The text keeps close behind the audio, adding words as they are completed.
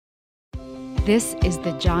This is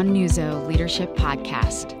the John Nuzzo Leadership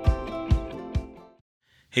Podcast.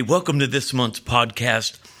 Hey, welcome to this month's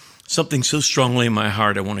podcast. Something so strongly in my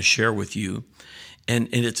heart I want to share with you. And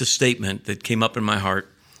it's a statement that came up in my heart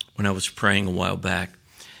when I was praying a while back.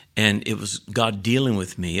 And it was God dealing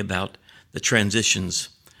with me about the transitions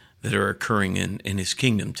that are occurring in His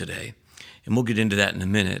kingdom today. And we'll get into that in a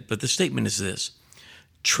minute. But the statement is this: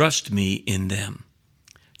 trust me in them.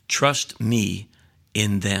 Trust me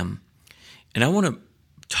in them. And I want to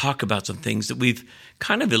talk about some things that we've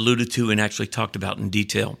kind of alluded to and actually talked about in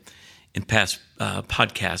detail in past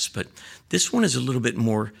podcasts. But this one is a little bit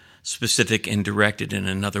more specific and directed in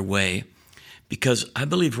another way, because I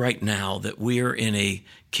believe right now that we are in a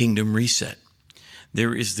kingdom reset.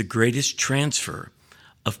 There is the greatest transfer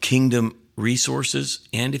of kingdom resources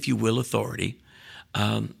and, if you will, authority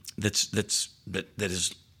that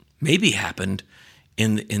has maybe happened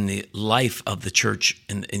in the life of the church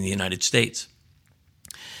in the United States.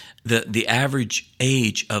 The average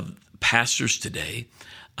age of pastors today,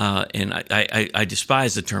 and I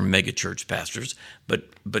despise the term megachurch pastors,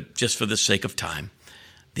 but just for the sake of time,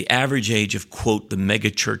 the average age of, quote, the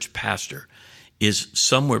megachurch pastor is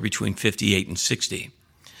somewhere between 58 and 60.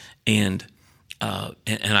 And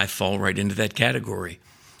I fall right into that category.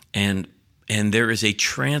 And there is a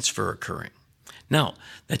transfer occurring. Now,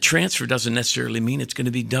 that transfer doesn't necessarily mean it's going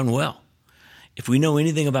to be done well. If we know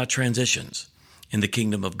anything about transitions in the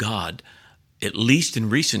kingdom of God, at least in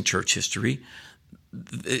recent church history,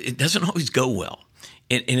 it doesn't always go well.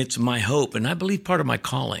 And it's my hope, and I believe part of my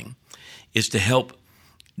calling is to help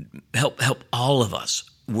all of us,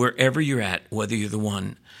 wherever you're at, whether you're the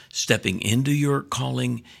one stepping into your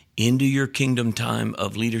calling, into your kingdom time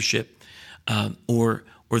of leadership, or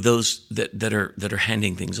those that are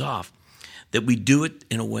handing things off, that we do it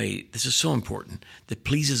in a way, this is so important, that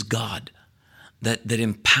pleases God, that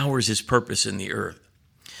empowers His purpose in the earth.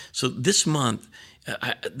 So this month,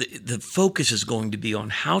 the focus is going to be on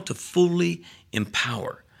how to fully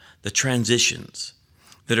empower the transitions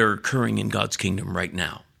that are occurring in God's kingdom right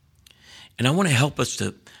now. And I want to help us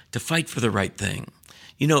to fight for the right thing.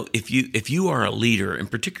 You know, if you are a leader,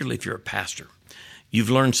 and particularly if you're a pastor, you've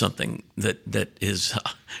learned something that is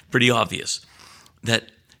pretty obvious,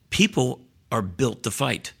 that people are built to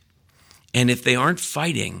fight. And if they aren't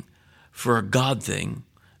fighting for a God thing,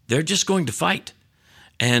 they're just going to fight.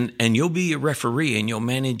 And you'll be a referee, and you'll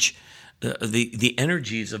manage the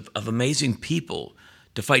energies of amazing people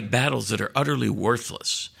to fight battles that are utterly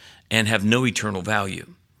worthless and have no eternal value.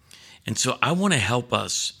 And so I want to help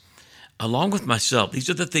us, along with myself. These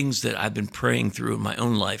are the things that I've been praying through in my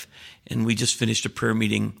own life. And we just finished a prayer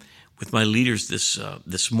meeting with my leaders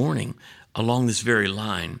this morning along this very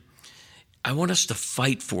line. I want us to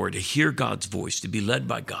fight for, to hear God's voice, to be led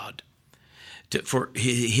by God, for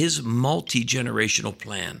His multi-generational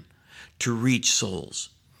plan to reach souls,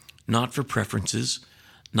 not for preferences,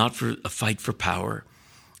 not for a fight for power,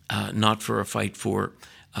 not for a fight for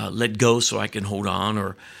let go so I can hold on,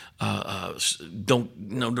 or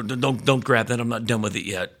don't grab that. I'm not done with it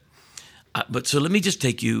yet. But so let me just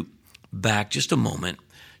take you back just a moment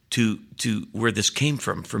to where this came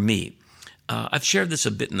from for me. I've shared this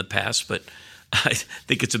a bit in the past, but I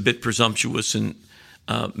think it's a bit presumptuous and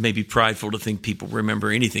maybe prideful to think people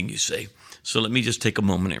remember anything you say. So let me just take a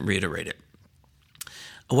moment and reiterate it.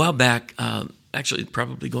 A while back, actually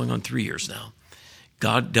probably going on 3 years now,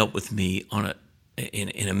 God dealt with me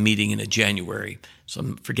in a meeting in January. So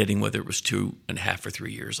I'm forgetting whether it was 2.5 or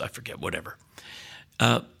 3 years. I forget, whatever.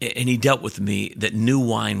 And He dealt with me that new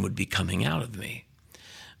wine would be coming out of me.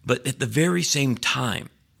 But at the very same time,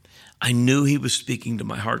 I knew He was speaking to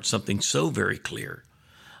my heart something so very clear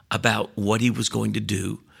about what He was going to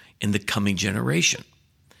do in the coming generation.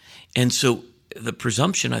 And so the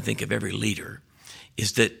presumption, I think, of every leader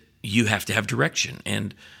is that you have to have direction,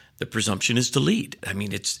 and the presumption is to lead. I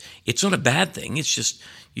mean, it's not a bad thing. It's just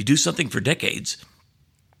you do something for decades,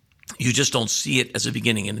 you just don't see it as a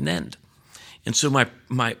beginning and an end. And so my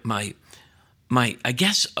I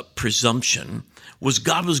guess a presumption was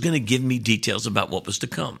God was going to give me details about what was to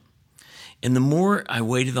come. And the more I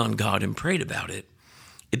waited on God and prayed about it,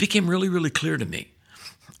 it became really, really clear to me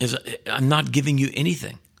is I'm not giving you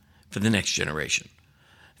anything for the next generation.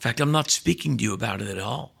 In fact, I'm not speaking to you about it at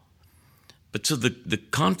all. But so the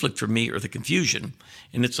conflict for me, or the confusion,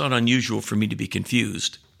 and it's not unusual for me to be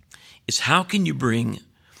confused, is how can you bring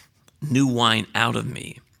new wine out of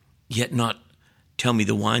me, yet not tell me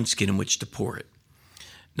the wineskin in which to pour it?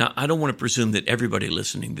 Now, I don't want to presume that everybody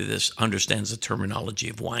listening to this understands the terminology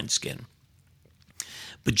of wineskin.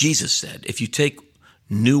 But Jesus said, if you take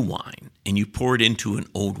new wine and you pour it into an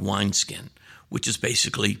old wineskin, which is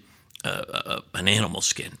basically an animal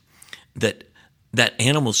skin, that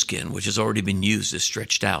animal skin, which has already been used, is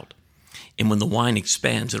stretched out. And when the wine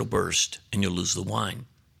expands, it'll burst and you'll lose the wine.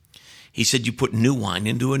 He said, you put new wine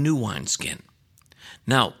into a new wineskin.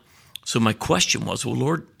 Now, so my question was, well,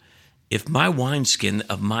 Lord, if my wineskin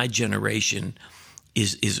of my generation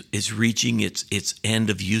is reaching its end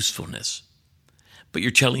of usefulness, but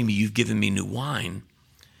you're telling me you've given me new wine,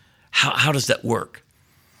 how does that work?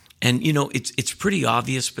 And, it's pretty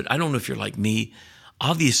obvious, but I don't know if you're like me.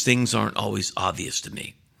 Obvious things aren't always obvious to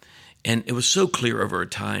me. And it was so clear over a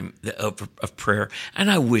time of prayer. And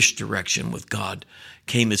I wish direction with God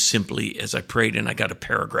came as simply as I prayed and I got a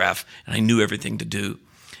paragraph and I knew everything to do.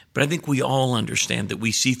 But I think we all understand that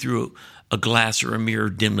we see through a glass or a mirror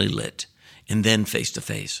dimly lit and then face to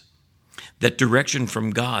face. That direction from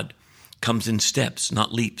God comes in steps,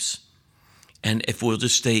 not leaps. And if we'll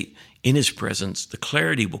just stay in his presence, the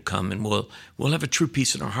clarity will come and we'll have a true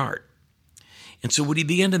peace in our heart. And so what he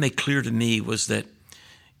began to make clear to me was that,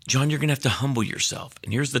 John, you're going to have to humble yourself.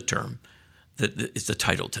 And here's the term that is the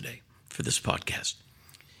title today for this podcast.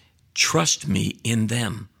 Trust me in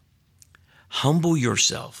them. Humble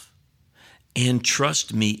yourself and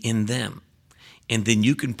trust me in them. And then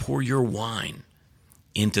you can pour your wine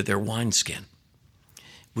into their wineskin,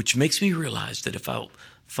 which makes me realize that if I'll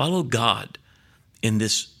follow God in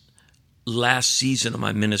this last season of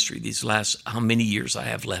my ministry, these last how many years I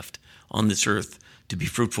have left on this earth to be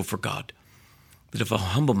fruitful for God, that if I'll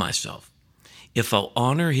humble myself, if I'll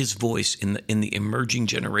honor his voice in the emerging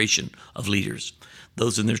generation of leaders,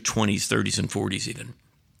 those in their 20s, 30s, and 40s even,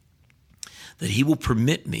 that he will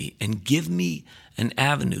permit me and give me an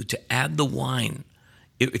avenue to add the wine,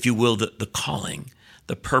 if you will, the calling,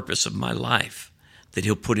 the purpose of my life that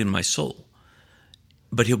he'll put in my soul.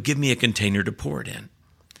 But he'll give me a container to pour it in.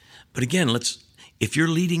 But again, if you're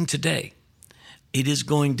leading today, it is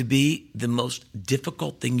going to be the most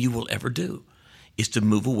difficult thing you will ever do, is to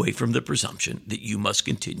move away from the presumption that you must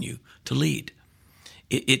continue to lead.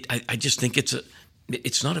 I just think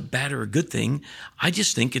it's not a bad or a good thing. I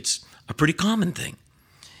just think it's a pretty common thing.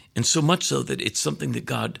 And so much so that it's something that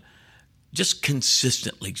God just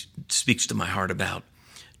consistently speaks to my heart about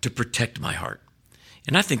to protect my heart.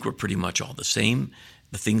 And I think we're pretty much all the same.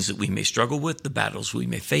 The things that we may struggle with, the battles we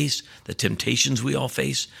may face, the temptations we all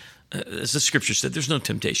face. As the scripture said, there's no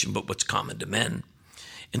temptation but what's common to men.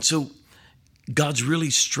 And so God's really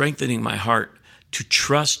strengthening my heart to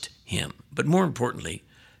trust him. But more importantly,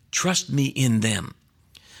 trust me in them.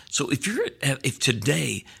 So if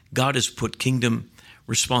today God has put kingdom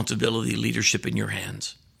responsibility, leadership in your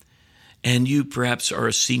hands, and you perhaps are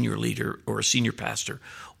a senior leader or a senior pastor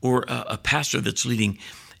or a pastor that's leading,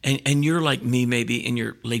 and you're like me, maybe in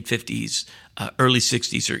your late 50s, early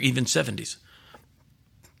 60s, or even 70s,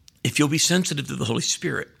 if you'll be sensitive to the Holy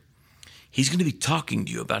Spirit, he's going to be talking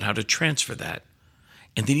to you about how to transfer that.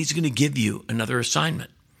 And then he's going to give you another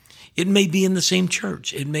assignment. It may be in the same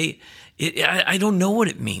church. I don't know what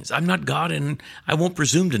it means. I'm not God, and I won't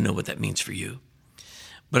presume to know what that means for you.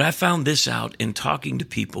 But I found this out in talking to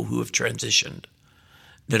people who have transitioned,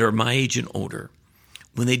 that are my age and older.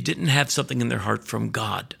 When they didn't have something in their heart from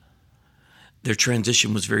God, their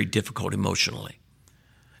transition was very difficult emotionally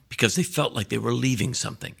because they felt like they were leaving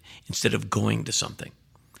something instead of going to something.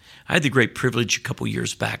 I had the great privilege a couple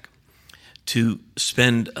years back to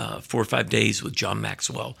spend 4 or 5 days with John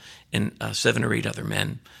Maxwell and 7 or 8 other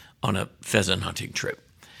men on a pheasant hunting trip.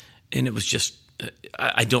 And it was just,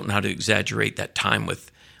 I don't know how to exaggerate that time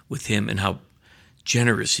with him and how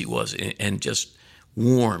generous he was and just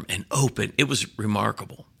warm and open. It was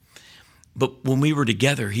remarkable. But when we were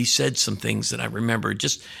together, he said some things that I remember.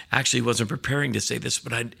 Just actually wasn't preparing to say this,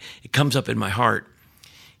 but it comes up in my heart.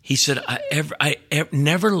 He said, I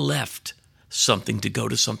never left something to go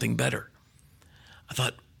to something better. I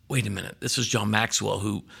thought, wait a minute, this is John Maxwell,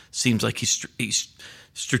 who seems like he's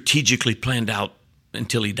strategically planned out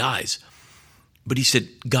until he dies. But he said,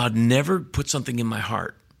 God never put something in my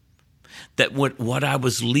heart that what I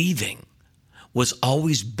was leaving was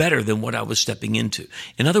always better than what I was stepping into.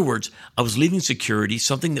 In other words, I was leaving security,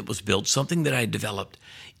 something that was built, something that I had developed,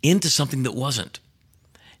 into something that wasn't.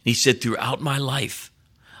 And he said, throughout my life,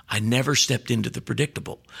 I never stepped into the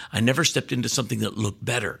predictable. I never stepped into something that looked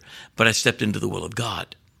better, but I stepped into the will of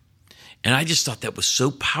God. And I just thought that was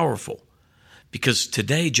so powerful, because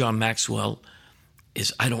today John Maxwell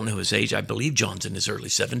is, I don't know his age, I believe John's in his early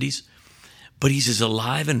 70s, but he's as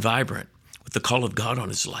alive and vibrant with the call of God on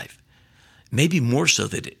his life. Maybe more so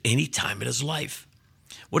than at any time in his life.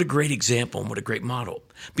 What a great example and what a great model.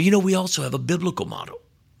 But we also have a biblical model.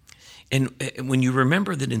 And when you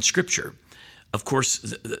remember that in Scripture, of course,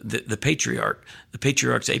 the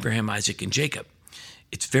patriarchs Abraham, Isaac, and Jacob.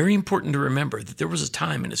 It's very important to remember that there was a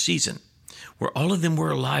time and a season where all of them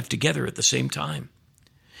were alive together at the same time.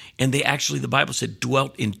 And they actually, the Bible said,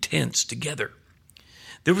 dwelt in tents together.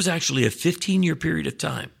 There was actually a 15-year period of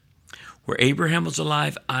time where Abraham was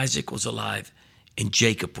alive, Isaac was alive, and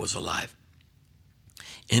Jacob was alive.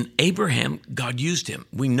 And Abraham, God used him.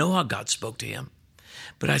 We know how God spoke to him.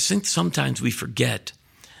 But I think sometimes we forget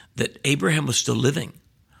that Abraham was still living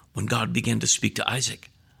when God began to speak to Isaac.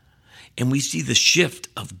 And we see the shift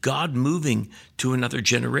of God moving to another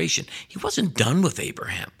generation. He wasn't done with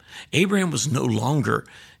Abraham. Abraham was no longer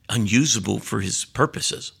unusable for his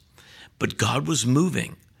purposes, but God was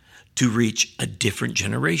moving to reach a different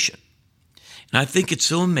generation. And I think it's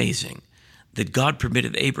so amazing that God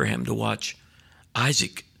permitted Abraham to watch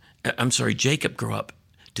Jacob grow up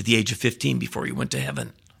to the age of 15 before he went to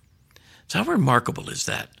heaven. So how remarkable is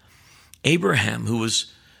that? Abraham, who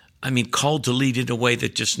was, called to lead in a way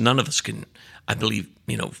that just none of us can, I believe,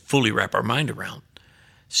 fully wrap our mind around,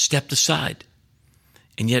 stepped aside.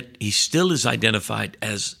 And yet he still is identified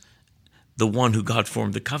as the one who God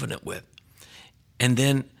formed the covenant with. And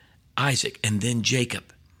then Isaac, and then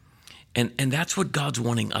Jacob. And that's what God's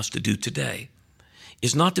wanting us to do today,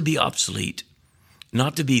 is not to be obsolete,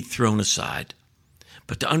 not to be thrown aside,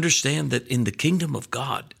 but to understand that in the kingdom of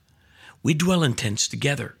God, we dwell in tents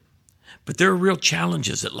together. But there are real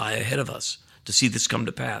challenges that lie ahead of us to see this come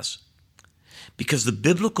to pass. Because the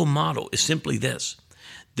biblical model is simply this,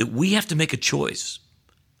 that we have to make a choice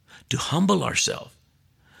to humble ourselves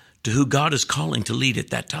to who God is calling to lead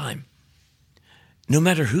at that time, no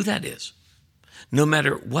matter who that is, no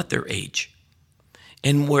matter what their age.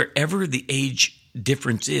 And wherever the age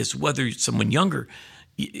difference is, whether it's someone younger,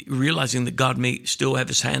 realizing that God may still have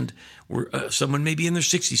his hand, or someone may be in their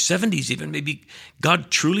 60s, 70s even, maybe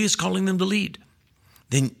God truly is calling them to lead,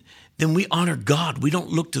 then we honor God. We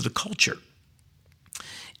don't look to the culture.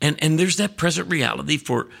 And there's that present reality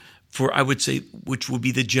for I would say, which will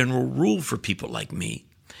be the general rule for people like me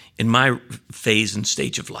in my phase and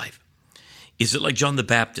stage of life, is that like John the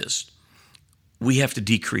Baptist, we have to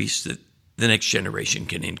decrease that the next generation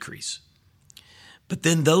can increase. But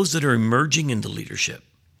then those that are emerging into leadership,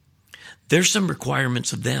 there's some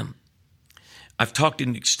requirements of them. I've talked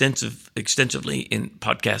extensively in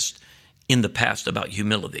podcasts in the past about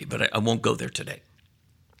humility, but I won't go there today.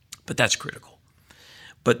 But that's critical.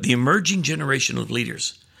 But the emerging generation of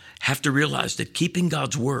leaders have to realize that keeping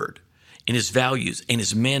God's word and his values and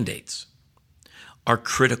his mandates are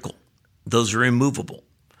critical. Those are immovable.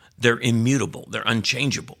 They're immutable. They're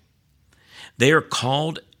unchangeable. They are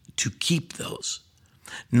called to keep those,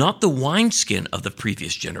 not the wineskin of the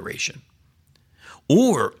previous generation,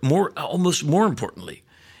 or almost more importantly,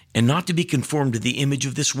 and not to be conformed to the image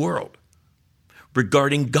of this world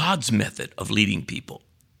regarding God's method of leading people.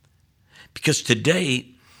 Because today,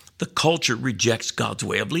 the culture rejects God's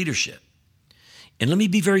way of leadership. And let me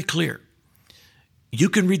be very clear. You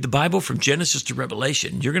can read the Bible from Genesis to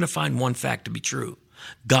Revelation. You're going to find one fact to be true.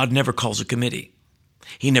 God never calls a committee.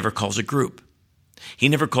 He never calls a group. He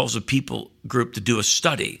never calls a people group to do a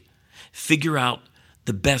study, figure out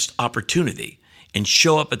the best opportunity, and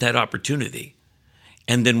show up at that opportunity.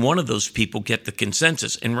 And then one of those people get the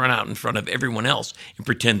consensus and run out in front of everyone else and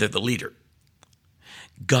pretend they're the leader.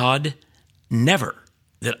 God never,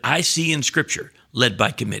 that I see in Scripture, led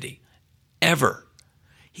by committee. Ever.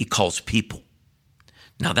 He calls people.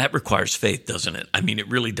 Now that requires faith, doesn't it? I mean, it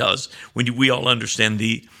really does, when we all understand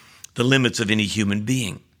the limits of any human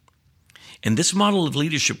being. And this model of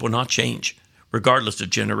leadership will not change, regardless of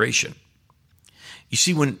generation. You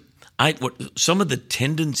see, some of the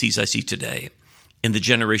tendencies I see today in the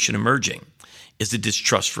generation emerging is the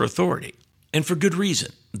distrust for authority. And for good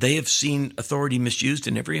reason. They have seen authority misused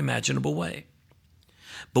in every imaginable way.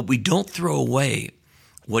 But we don't throw away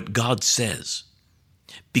what God says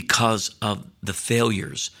because of the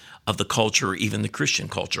failures of the culture or even the Christian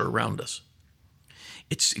culture around us.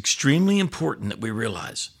 It's extremely important that we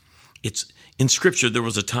realize in Scripture, there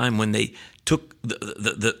was a time when they took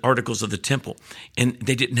the articles of the temple and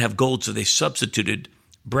they didn't have gold, so they substituted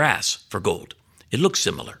brass for gold. It looks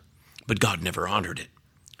similar, but God never honored it.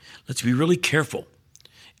 Let's be really careful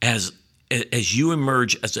as you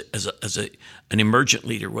emerge as an emergent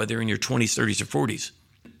leader, whether in your 20s, 30s, or 40s.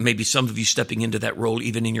 Maybe some of you stepping into that role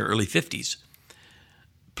even in your early 50s.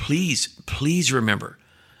 Please remember,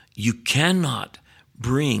 you cannot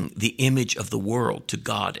bring the image of the world to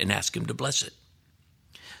God and ask him to bless it.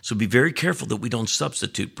 So be very careful that we don't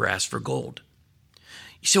substitute brass for gold.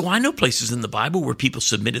 You say, well, I know places in the Bible where people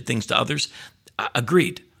submitted things to others.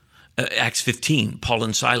 Agreed. Acts 15, Paul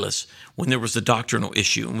and Silas, when there was the doctrinal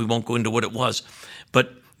issue, and we won't go into what it was,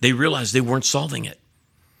 but they realized they weren't solving it.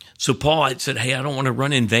 So Paul had said, hey, I don't want to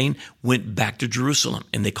run in vain, went back to Jerusalem,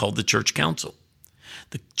 and they called the church council.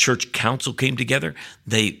 The church council came together.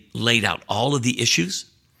 They laid out all of the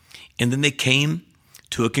issues, and then they came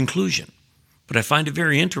to a conclusion. But I find it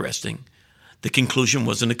very interesting. The conclusion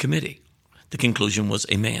wasn't a committee. The conclusion was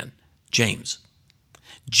a man, James.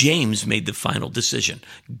 James made the final decision.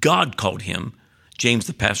 God called him, James,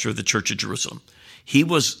 the pastor of the church of Jerusalem. He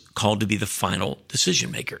was called to be the final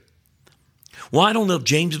decision maker. Well, I don't know if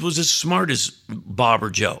James was as smart as Bob or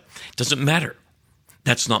Joe. It doesn't matter.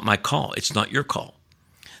 That's not my call. It's not your call.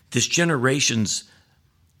 This generation's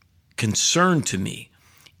concern to me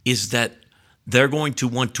is that they're going to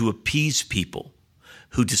want to appease people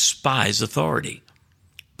who despise authority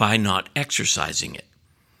by not exercising it.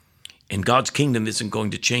 And God's kingdom isn't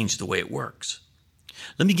going to change the way it works.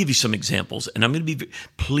 Let me give you some examples, and I'm going to be,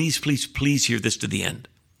 please hear this to the end.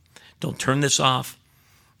 Don't turn this off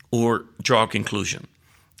or draw a conclusion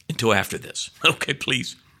until after this. Okay,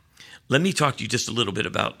 please. Let me talk to you just a little bit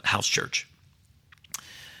about house church.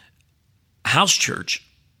 House church,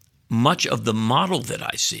 much of the model that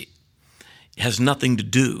I see has nothing to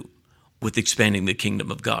do with expanding the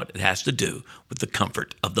kingdom of God. It has to do with the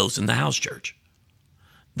comfort of those in the house church.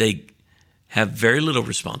 They have very little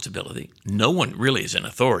responsibility. No one really is in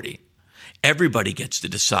authority. Everybody gets to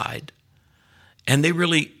decide. And they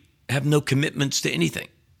really have no commitments to anything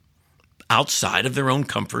outside of their own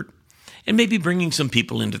comfort and maybe bringing some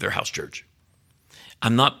people into their house church.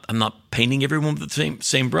 I'm not painting everyone with the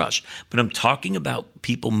same brush, but I'm talking about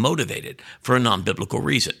people motivated for a non-biblical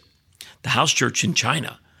reason. The house church in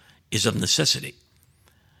China is of necessity.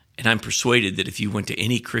 And I'm persuaded that if you went to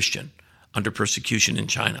any Christian under persecution in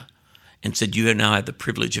China and said you now have the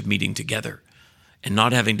privilege of meeting together and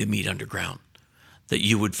not having to meet underground, that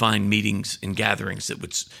you would find meetings and gatherings that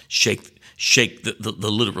would shake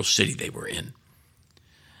the literal city they were in.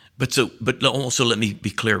 But also let me be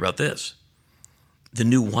clear about this. The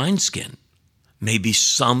new wineskin may be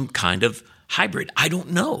some kind of hybrid. I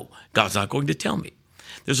don't know. God's not going to tell me.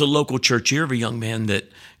 There's a local church here of a young man that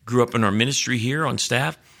grew up in our ministry here on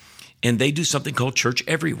staff, and they do something called Church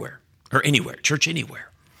Everywhere, or Anywhere, Church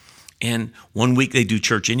Anywhere. And one week they do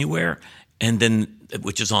Church Anywhere, and then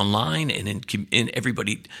which is online, and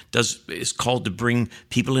everybody is called to bring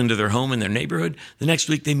people into their home and their neighborhood. The next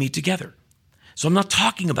week they meet together. So I'm not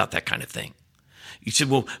talking about that kind of thing. You said,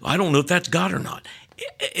 well, I don't know if that's God or not.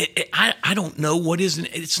 I don't know what is.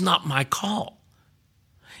 It's not my call.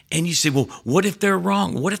 And you say, well, what if they're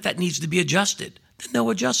wrong? What if that needs to be adjusted? Then they'll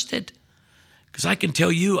adjust it. Because I can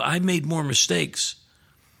tell you, I made more mistakes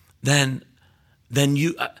than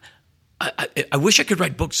you. I wish I could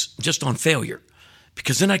write books just on failure,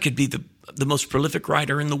 because then I could be the most prolific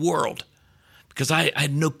writer in the world, because I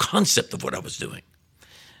had no concept of what I was doing.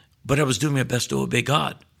 But I was doing my best to obey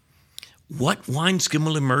God. What wineskin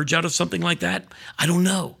will emerge out of something like that? I don't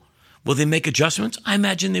know. Will they make adjustments? I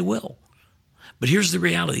imagine they will. But here's the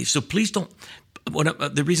reality. So please don't,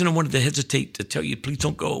 the reason I wanted to hesitate to tell you, please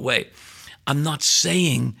don't go away. I'm not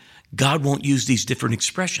saying God won't use these different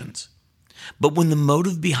expressions. But when the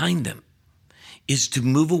motive behind them is to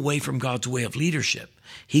move away from God's way of leadership,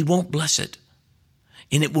 he won't bless it.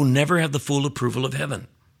 And it will never have the full approval of heaven.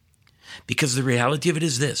 Because the reality of it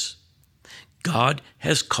is this: God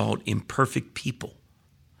has called imperfect people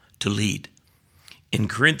to lead. In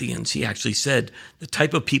Corinthians, he actually said the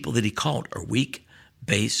type of people that he called are weak,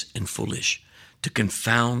 base, and foolish, to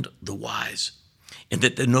confound the wise, and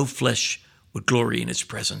that no flesh would glory in his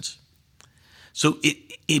presence. So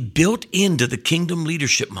it built into the kingdom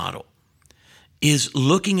leadership model is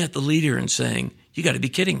looking at the leader and saying, you got to be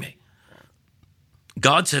kidding me.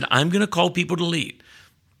 God said, I'm going to call people to lead.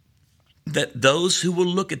 That those who will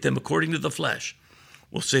look at them according to the flesh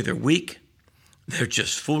will say they're weak, they're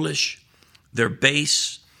just foolish, they're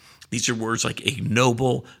base. These are words like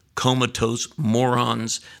ignoble, comatose,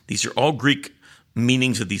 morons. These are all Greek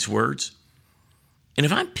meanings of these words. And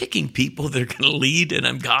if I'm picking people that are going to lead and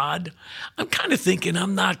I'm God, I'm kind of thinking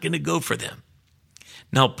I'm not going to go for them.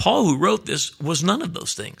 Now, Paul, who wrote this, was none of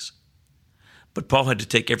those things. But Paul had to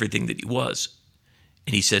take everything that he was,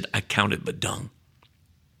 and he said, I count it but dung.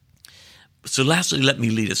 So lastly, let me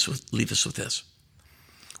leave us with this.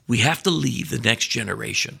 We have to leave the next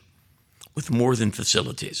generation with more than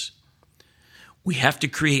facilities. We have to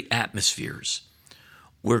create atmospheres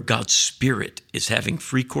where God's Spirit is having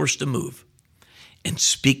free course to move and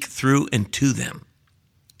speak through and to them.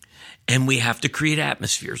 And we have to create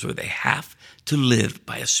atmospheres where they have to live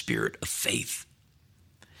by a spirit of faith.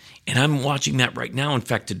 And I'm watching that right now. In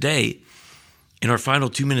fact, today, in our final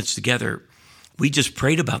 2 minutes together, we just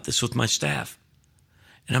prayed about this with my staff.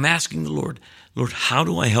 And I'm asking the Lord, how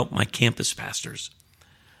do I help my campus pastors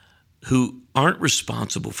who aren't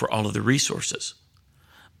responsible for all of the resources?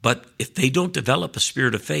 But if they don't develop a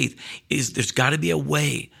spirit of faith, there's got to be a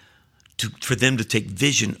way for them to take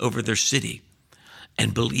vision over their city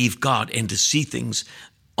and believe God and to see things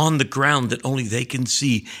on the ground that only they can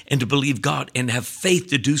see and to believe God and have faith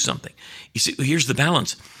to do something. You see, here's the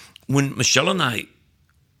balance. When Michelle and I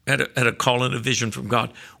had a call and a vision from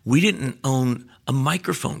God, we didn't own a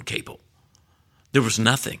microphone cable. There was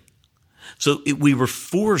nothing. So we were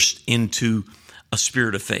forced into a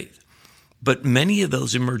spirit of faith. But many of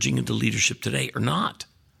those emerging into leadership today are not,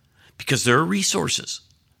 because there are resources.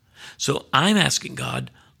 So I'm asking God,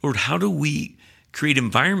 Lord, how do we create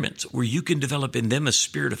environments where you can develop in them a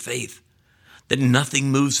spirit of faith, that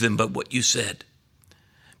nothing moves them but what you said?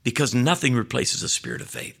 Because nothing replaces a spirit of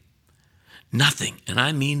faith. Nothing, and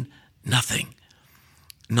I mean nothing.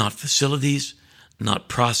 Not facilities, not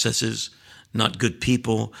processes, not good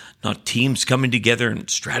people, not teams coming together and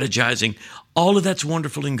strategizing. All of that's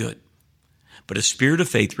wonderful and good. But a spirit of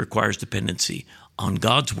faith requires dependency on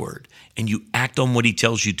God's word, and you act on what he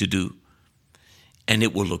tells you to do. And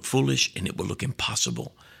it will look foolish and it will look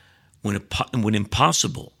impossible. When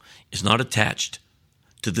impossible is not attached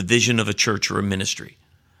to the vision of a church or a ministry,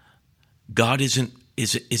 God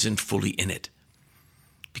isn't fully in it,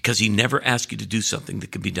 because he never asked you to do something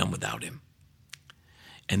that can be done without him.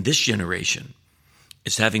 And this generation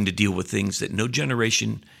is having to deal with things that no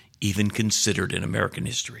generation even considered in American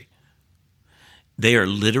history. They are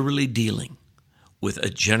literally dealing with a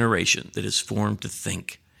generation that is formed to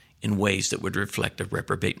think in ways that would reflect a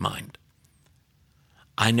reprobate mind.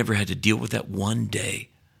 I never had to deal with that one day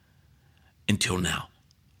until now.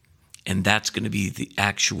 And that's going to be the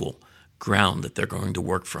actual ground that they're going to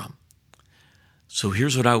work from. So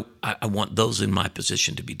here's what I want those in my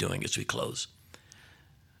position to be doing as we close.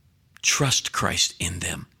 Trust Christ in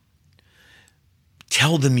them.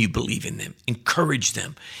 Tell them you believe in them. Encourage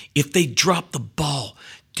them. If they drop the ball,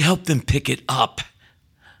 help them pick it up.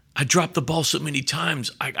 I dropped the ball so many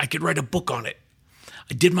times, I could write a book on it.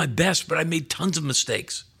 I did my best, but I made tons of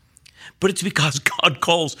mistakes. But it's because God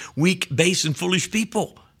calls weak, base, and foolish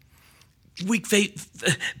people. Weak,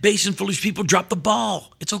 base, and foolish people drop the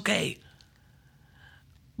ball. It's okay.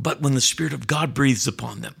 But when the Spirit of God breathes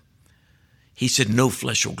upon them, he said, no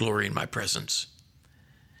flesh will glory in my presence.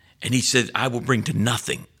 And he said, I will bring to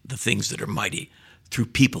nothing the things that are mighty through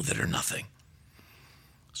people that are nothing.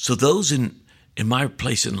 So those in my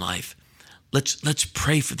place in life, let's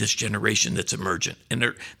pray for this generation that's emergent.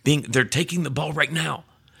 And they're taking the ball right now.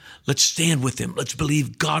 Let's stand with them. Let's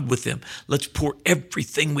believe God with them. Let's pour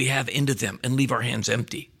everything we have into them and leave our hands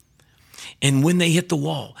empty. And when they hit the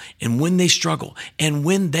wall, and when they struggle, and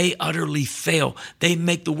when they utterly fail, they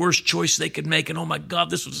make the worst choice they could make. And oh my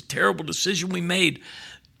God, this was a terrible decision we made.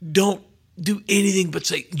 Don't do anything but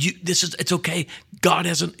say, it's okay. God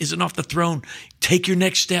isn't off the throne. Take your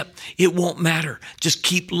next step. It won't matter. Just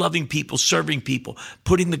keep loving people, serving people,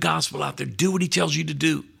 putting the gospel out there. Do what he tells you to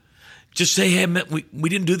do. Just say, hey, we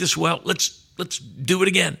didn't do this well. Let's do it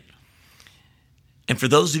again. And for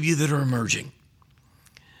those of you that are emerging,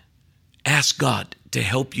 ask God to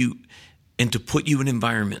help you and to put you in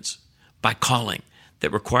environments by calling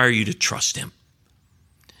that require you to trust him.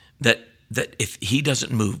 That if he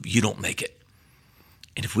doesn't move, you don't make it.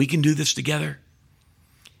 And if we can do this together,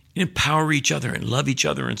 and empower each other and love each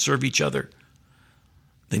other and serve each other,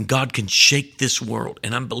 then God can shake this world.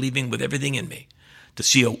 And I'm believing with everything in me to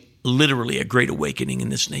see literally a great awakening in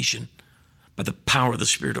this nation by the power of the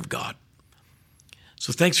Spirit of God.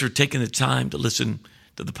 So thanks for taking the time to listen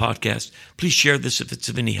to the podcast. Please share this if it's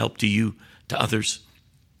of any help to you, to others.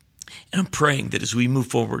 And I'm praying that as we move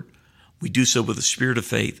forward, we do so with a spirit of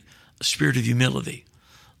faith, a spirit of humility,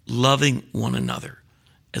 loving one another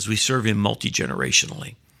as we serve him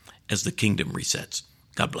multi-generationally as the kingdom resets.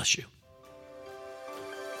 God bless you.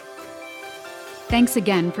 Thanks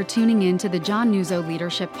again for tuning in to the John Nuzzo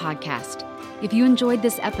Leadership Podcast. If you enjoyed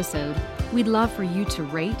this episode, we'd love for you to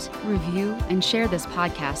rate, review, and share this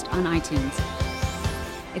podcast on iTunes.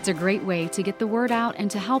 It's a great way to get the word out and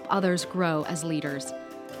to help others grow as leaders.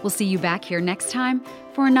 We'll see you back here next time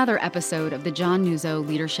for another episode of the John Nuzzo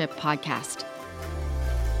Leadership Podcast.